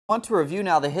I want to review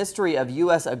now the history of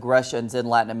U.S. aggressions in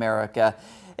Latin America.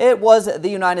 It was the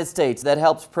United States that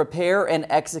helped prepare and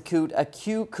execute a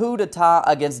coup d'etat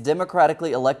against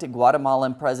democratically elected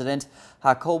Guatemalan President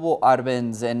Jacobo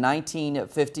Arbenz in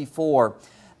 1954.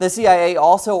 The CIA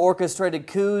also orchestrated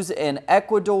coups in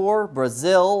Ecuador,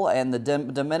 Brazil, and the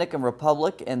Dominican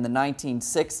Republic in the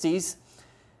 1960s.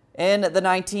 In the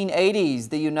 1980s,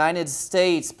 the United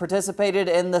States participated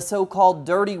in the so-called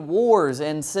dirty wars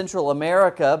in Central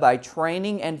America by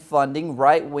training and funding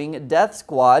right-wing death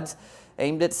squads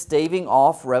aimed at staving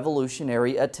off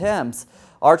revolutionary attempts.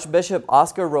 Archbishop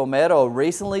Oscar Romero,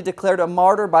 recently declared a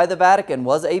martyr by the Vatican,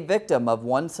 was a victim of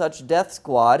one such death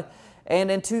squad. And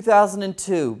in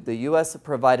 2002, the U.S.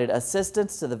 provided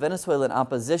assistance to the Venezuelan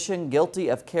opposition guilty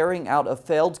of carrying out a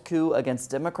failed coup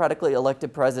against democratically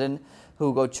elected President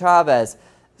Hugo Chavez.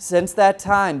 Since that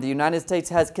time, the United States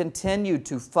has continued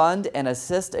to fund and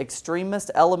assist extremist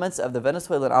elements of the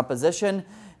Venezuelan opposition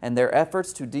and their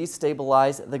efforts to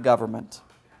destabilize the government.